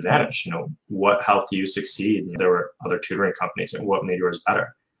competitive advantage? What helped you succeed? There were other tutoring companies, and what made yours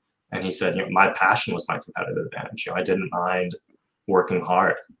better? And he said, my passion was my competitive advantage. I didn't mind working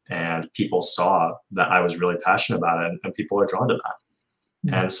hard, and people saw that I was really passionate about it, and people are drawn to that.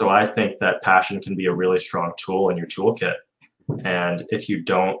 Mm-hmm. And so I think that passion can be a really strong tool in your toolkit. And if you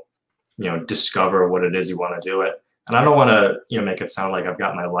don't, discover what it is you want to do it. And I don't want to, make it sound like I've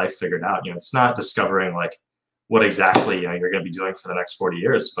got my life figured out. It's not discovering like what exactly, you're going to be doing for the next 40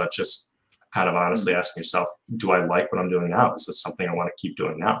 years, but just kind of honestly asking yourself, do I like what I'm doing now? Is this something I want to keep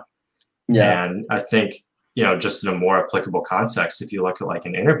doing now? Yeah. And I think, just in a more applicable context, if you look at like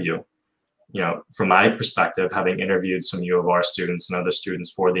an interview, from my perspective, having interviewed some U of R students and other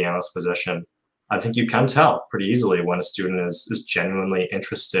students for the analyst position, I think you can tell pretty easily when a student is genuinely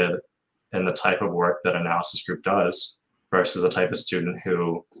interested in the type of work that analysis group does versus the type of student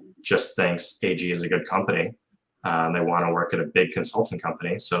who just thinks AG is a good company. They want to work at a big consulting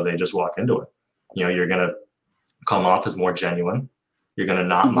company, so they just walk into it. You're going to come off as more genuine. You're going to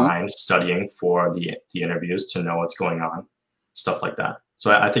not mind studying for the interviews to know what's going on, stuff like that.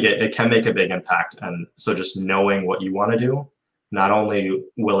 So I think it can make a big impact. And so just knowing what you want to do, not only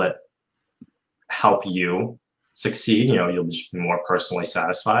will it help you succeed, you'll just be more personally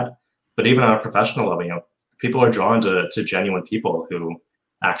satisfied, but even on a professional level, people are drawn to genuine people who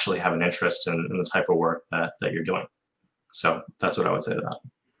actually have an interest in the type of work that you're doing. So that's what I would say to that.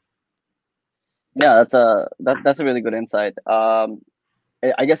 Yeah, that's a really good insight.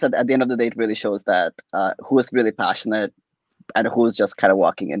 I guess at the end of the day, it really shows that who is really passionate and who's just kind of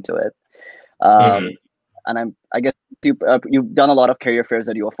walking into it. And I guess you've done a lot of career fairs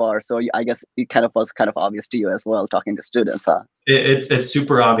at UFR, so I guess it kind of was kind of obvious to you as well, talking to students. Huh? It's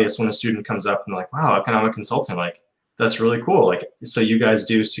super obvious when a student comes up and like, wow, economic consulting, like that's really cool. Like, so you guys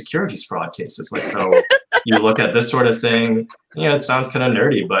do securities fraud cases, like so you look at this sort of thing. It sounds kind of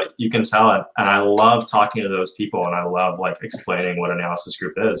nerdy, but you can tell it. And I love talking to those people, and I love like explaining what analysis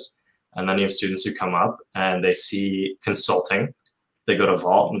group is. And then you have students who come up and they see consulting. They go to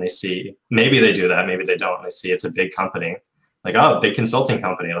Vault and they see, maybe they do that, maybe they don't. And they see it's a big company, like, oh, big consulting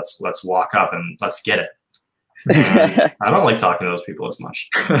company. Let's walk up and let's get it. And I don't like talking to those people as much.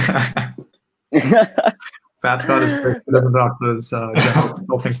 Pat's got his pick. He doesn't talk to those general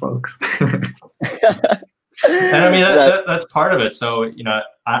consulting folks. And I mean, that's part of it. So,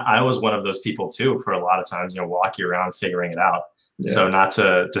 I was one of those people too, for a lot of times, walking around, figuring it out. Yeah. So not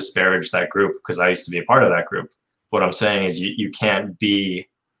to disparage that group, because I used to be a part of that group. What I'm saying is you can't be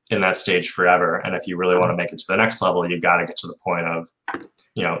in that stage forever. And if you really want to make it to the next level, you got to get to the point of,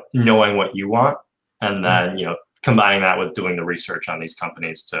 knowing what you want, and then, combining that with doing the research on these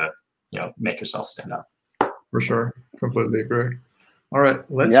companies to, make yourself stand out. For sure. Completely agree. All right,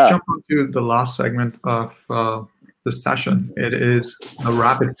 let's jump into the last segment of the session. It is a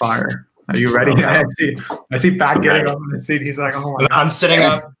rapid fire. Are you ready? Okay. I see Pat getting up in the seat. He's like, oh my God. I'm sitting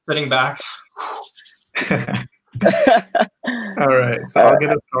up, sitting back. All right, so I'll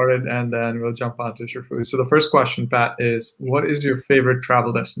get it started and then we'll jump on to Sharfu. So the first question, Pat, is what is your favorite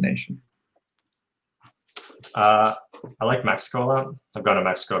travel destination? I like Mexico a lot. I've gone to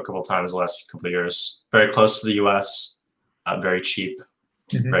Mexico a couple of times the last couple of years. Very close to the US, very cheap,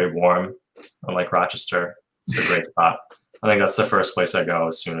 very warm. Unlike Rochester, it's a great spot. I think that's the first place I go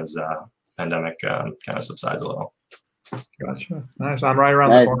as soon as pandemic kind of subsides a little. Gotcha. Nice. I'm right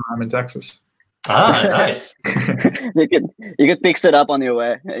around the corner. I'm in Texas. Ah, nice. you could fix it up on your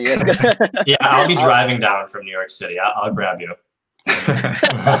way. Yeah, I'll be driving down from New York City. I'll grab you.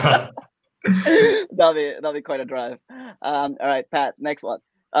 That'll be quite a drive. All right, Pat, next one.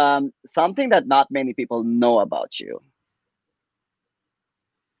 Something that not many people know about you.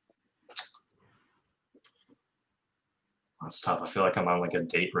 That's tough. I feel like I'm on like a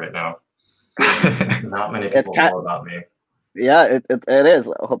date right now. Not many people know about me. Yeah, it is.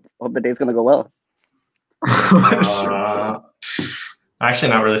 I hope the date's gonna go well.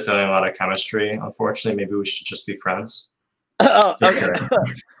 Actually, not really feeling a lot of chemistry. Unfortunately, maybe we should just be friends. Oh, just kidding.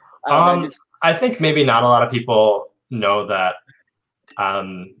 I think maybe not a lot of people know that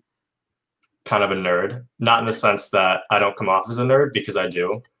I'm kind of a nerd. Not in the sense that I don't come off as a nerd, because I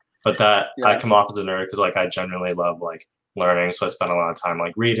do, but that I come off as a nerd because like I genuinely love like learning. So I spend a lot of time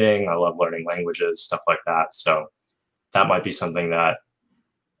like reading. I love learning languages, stuff like that. So that might be something that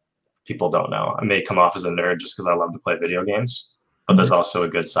people don't know. I may come off as a nerd just because I love to play video games, but there's also a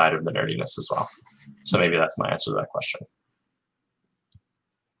good side of the nerdiness as well. So maybe that's my answer to that question.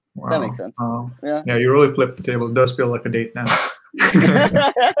 Wow. That makes sense. Yeah, you really flipped the table. It does feel like a date now.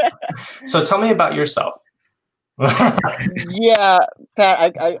 So tell me about yourself. Yeah,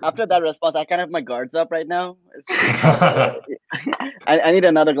 Pat, I after that response, I kind of have my guards up right now. I need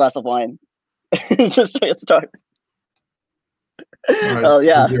another glass of wine just to get started. Right. Oh,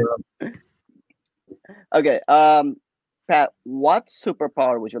 yeah. Okay. Pat, what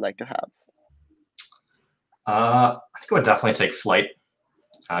superpower would you like to have? I think I would definitely take flight.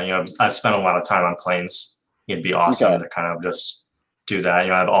 I've spent a lot of time on planes. It'd be awesome to kind of just do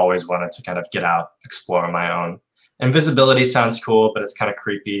that. I've always wanted to kind of get out, explore on my own. Invisibility sounds cool, but it's kind of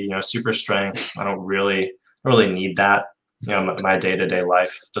creepy. Super strength. I don't really need that. My day-to-day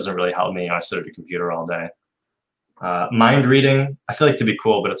life doesn't really help me. I sit at a computer all day. Mind reading, I feel like to be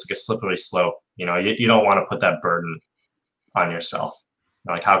cool, but it's like a slippery slope. You don't want to put that burden on yourself.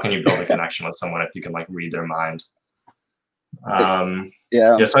 Like, how can you build a connection with someone if you can like read their mind?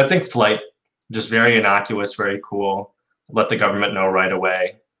 Yeah. So I think flight, just very innocuous, very cool. Let the government know right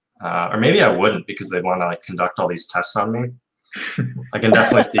away. Or maybe I wouldn't, because they'd want to like conduct all these tests on me. I can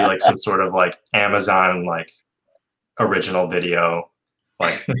definitely see like some sort of like Amazon like original video,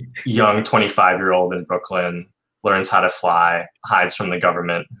 like young 25-year-old in Brooklyn learns how to fly, hides from the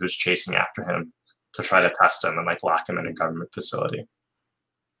government who's chasing after him to try to test him and like lock him in a government facility.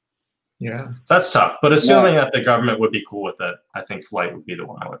 Yeah. So that's tough. But assuming that the government would be cool with it, I think flight would be the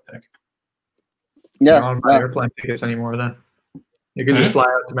one I would pick. Yeah. You don't buy airplane tickets anymore then. You can just fly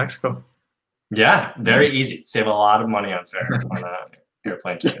out to Mexico. Yeah, very easy. Save a lot of money on fare on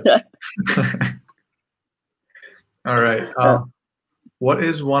airplane tickets. All right. What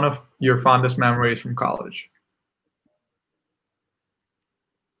is one of your fondest memories from college?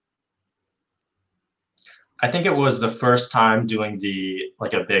 I think it was the first time doing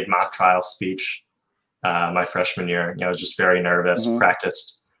a big mock trial speech my freshman year. I was just very nervous,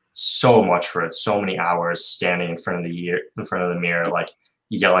 practiced so much for it, so many hours standing in front of the mirror, like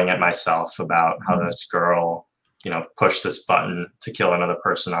yelling at myself about how this girl, pushed this button to kill another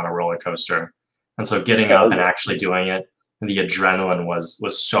person on a roller coaster. And so getting up and actually doing it, the adrenaline was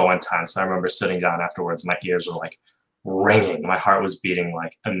so intense. I remember sitting down afterwards, my ears were like ringing. My heart was beating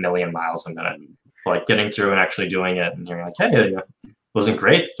like a million miles a minute. Like getting through and actually doing it and hearing like, hey, it wasn't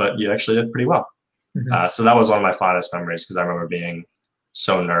great, but you actually did pretty well. So that was one of my fondest memories, because I remember being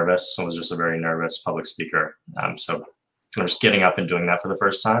so nervous. I was just a very nervous public speaker. So kind of just getting up and doing that for the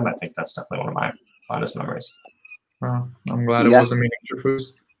first time, I think that's definitely one of my fondest memories. Well, I'm glad it wasn't meeting Sharfuz.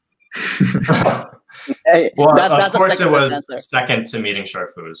 Hey, well, of course it was second to meeting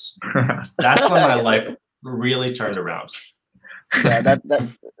Sharfuz. That's when my life really turned around. Yeah,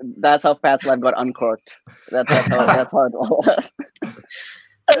 that's how Pat's life got uncorked. That's how it was.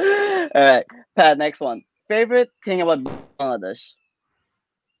 All right, Pat, next one. Favorite thing about Bangladesh?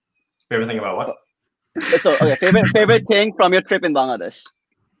 Favorite thing about what? So, okay, favorite thing from your trip in Bangladesh?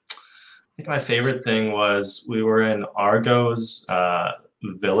 I think my favorite thing was we were in Argo's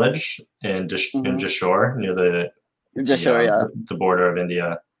village in Jashore, near the the border of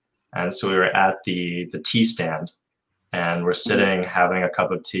India, and so we were at the tea stand, and we're sitting having a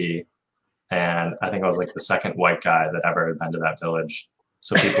cup of tea, and I think I was like the second white guy that ever had been to that village.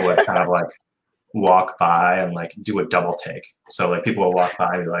 So people would kind of like walk by and like do a double take. So like people would walk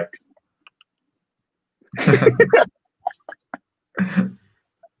by and be like.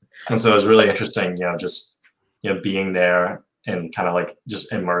 And so it was really interesting, just being there and kind of like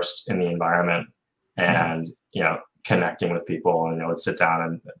just immersed in the environment and connecting with people, and would sit down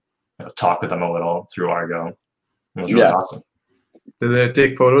and talk with them a little through Argo. It was really awesome. Did they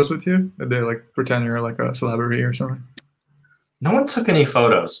take photos with you? Did they like pretend you're like a celebrity or something? No one took any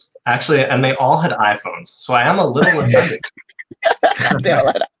photos, actually, and they all had iPhones, so I am a little offended.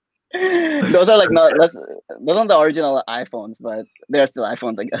 Those are like those aren't the original iPhones, but they're still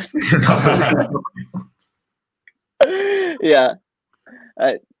iPhones, I guess. Yeah. All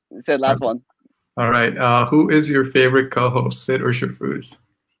right. So last one. All right. Who is your favorite co-host, Sid or Sharfuz?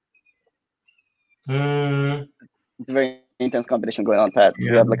 It's a very intense competition going on, Pat.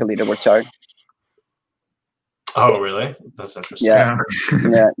 You have like a leaderboard chart. Oh, really? That's interesting. Yeah.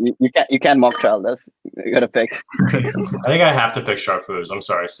 You can't mock trial this. You gotta pick. I think I have to pick Sharfuz. I'm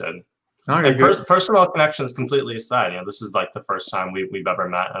sorry, Sid. And personal connections completely aside, this is like the first time we've ever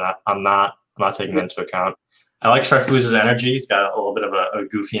met, and I'm not taking that into account. I like Sharfuz's energy. He's got a little bit of a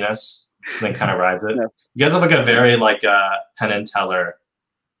goofiness, and then kind of rides it. Yeah. You guys have like a very like Penn and Teller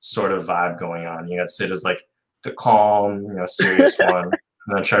sort of vibe going on. Sid is like the calm, serious one.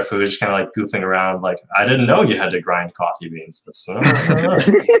 And then Sharfu was just kind of like goofing around, like, I didn't know you had to grind coffee beans. That's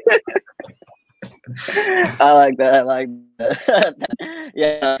I like that. I like that.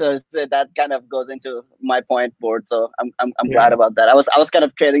 Yeah, so that kind of goes into my point board. So I'm glad about that. I was kind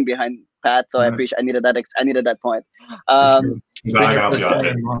of trailing behind Pat, so I appreciate. I needed that point. But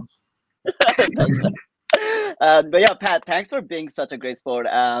yeah, Pat, thanks for being such a great sport.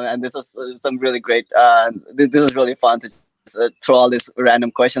 And this is some really great. This is really fun to throw all these random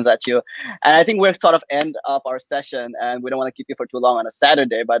questions at you. And I think we're sort of end of our session, and we don't want to keep you for too long on a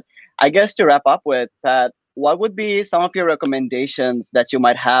Saturday. But I guess to wrap up with, Pat, what would be some of your recommendations that you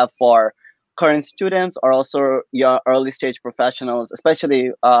might have for current students or also your early stage professionals,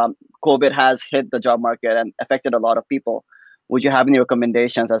 especially COVID has hit the job market and affected a lot of people. Would you have any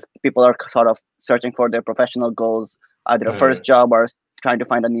recommendations as people are sort of searching for their professional goals, either a first job or trying to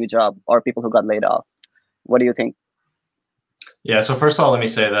find a new job, or people who got laid off? What do you think? Yeah, so first of all, let me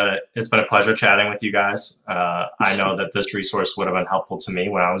say that it's been a pleasure chatting with you guys. I know that this resource would have been helpful to me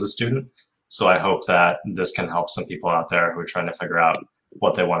when I was a student. So I hope that this can help some people out there who are trying to figure out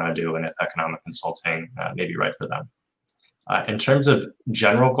what they want to do and if economic consulting may be right for them. In terms of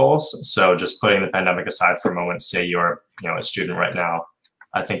general goals, so just putting the pandemic aside for a moment, say you're a student right now,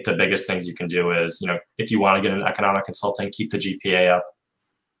 I think the biggest things you can do is, if you want to get into economic consulting, keep the GPA up.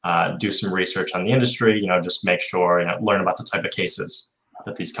 Do some research on the industry, just make sure, learn about the type of cases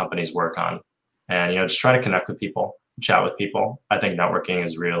that these companies work on. And, just try to connect with people, chat with people. I think networking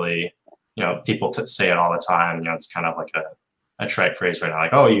is really, people say it all the time. It's kind of like a trite phrase right now,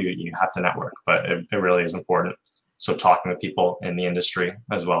 like, oh, you have to network, but it really is important. So talking with people in the industry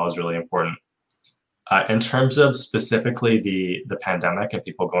as well is really important. In terms of specifically the pandemic and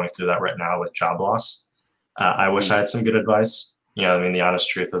people going through that right now with job loss, I wish I had some good advice. The honest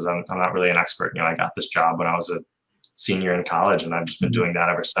truth is I'm not really an expert. I got this job when I was a senior in college, and I've just been doing that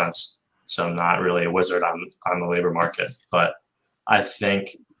ever since. So I'm not really a wizard on the labor market. But I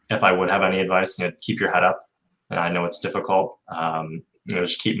think if I would have any advice, keep your head up. And I know it's difficult.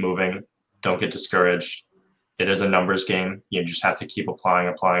 Just keep moving. Don't get discouraged. It is a numbers game. You just have to keep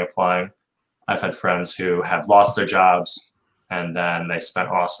applying. I've had friends who have lost their jobs, and then they spent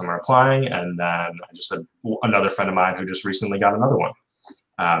all summer applying. And then I just had another friend of mine who just recently got another one.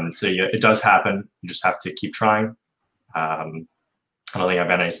 So it does happen. You just have to keep trying. I don't think I've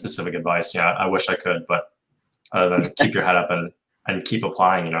got any specific advice. I wish I could, but other than keep your head up and keep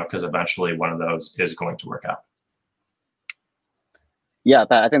applying, because eventually one of those is going to work out. Yeah,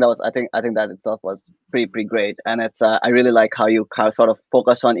 I think that itself was pretty great, and it's I really like how you sort of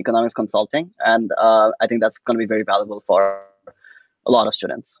focus on economics consulting, and I think that's going to be very valuable for a lot of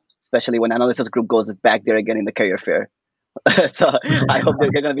students, especially when analysis group goes back there again in the career fair. So I hope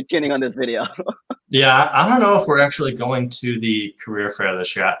they're going to be tuning on this video. Yeah, I don't know if we're actually going to the career fair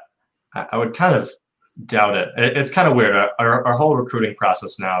this year. I would kind of doubt it. It's kind of weird. Our whole recruiting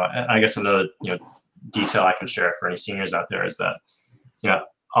process now, and I guess another detail I can share for any seniors out there is that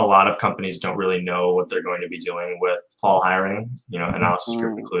a lot of companies don't really know what they're going to be doing with fall hiring, analysis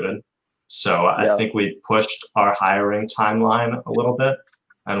group included. So I think we pushed our hiring timeline a little bit,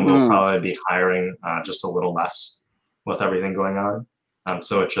 and we'll probably be hiring just a little less with everything going on.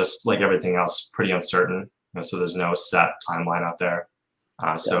 So it's just like everything else, pretty uncertain. So there's no set timeline out there.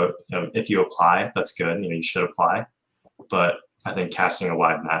 So if you apply, that's good. You should apply, but I think casting a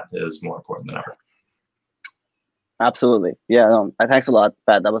wide net is more important than ever. Absolutely. Yeah. No, thanks a lot,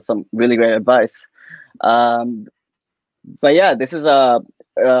 Pat. That was some really great advice. But yeah, this is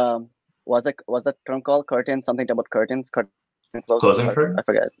what's that term called? Curtain? Something about curtains? Closing curtain? I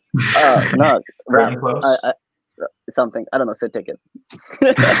forget. No. Curtain close? Something. I don't know. So take it.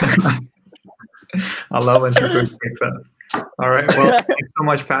 I love when people take that. All right. Well, thanks so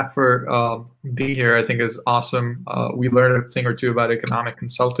much, Pat, for being here. I think it's awesome. We learned a thing or two about economic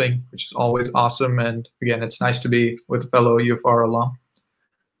consulting, which is always awesome. And again, it's nice to be with a fellow UFR alum.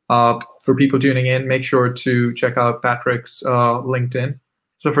 For people tuning in, make sure to check out Patrick's LinkedIn.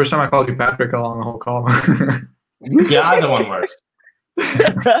 It's the first time I called you Patrick along the whole call. Yeah, either one works.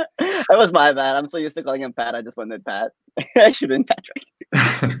 That was my bad. I'm so used to calling him Pat. I just wanted Pat. I should have been Patrick.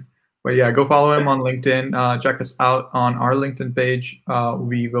 But yeah, go follow him on LinkedIn. Check us out on our LinkedIn page.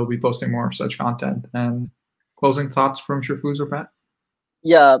 We will be posting more such content. And closing thoughts from Sharfuz or Pat?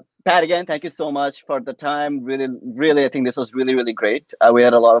 Yeah, Pat, again, thank you so much for the time. Really, I think this was really great. We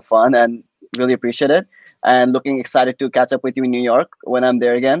had a lot of fun and really appreciate it. And looking excited to catch up with you in New York when I'm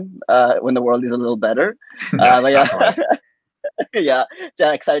there again, when the world is a little better. Yeah,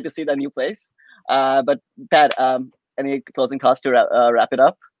 excited to see the new place. But Pat, any closing thoughts to wrap it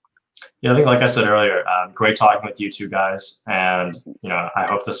up? Yeah, I think like I said earlier, great talking with you two guys. And, I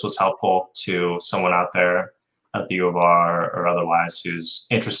hope this was helpful to someone out there at the U of R or otherwise who's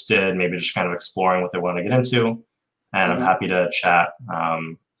interested, maybe just kind of exploring what they want to get into. And I'm happy to chat,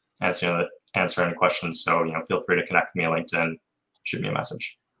 answer any questions. So, feel free to connect with me on LinkedIn, shoot me a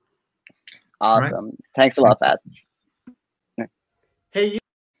message. Awesome. Right. Thanks a lot, Pat. Hey, you.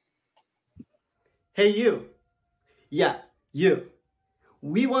 Hey, you. Yeah, you.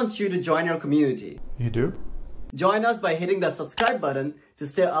 We want you to join our community. You do? Join us by hitting that subscribe button to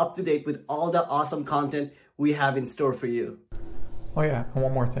stay up to date with all the awesome content we have in store for you. Oh yeah, and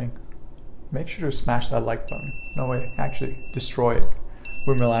one more thing. Make sure to smash that like button. No way, actually, destroy it.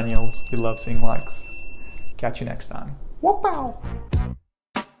 We're millennials, we love seeing likes. Catch you next time. Whoop-ow!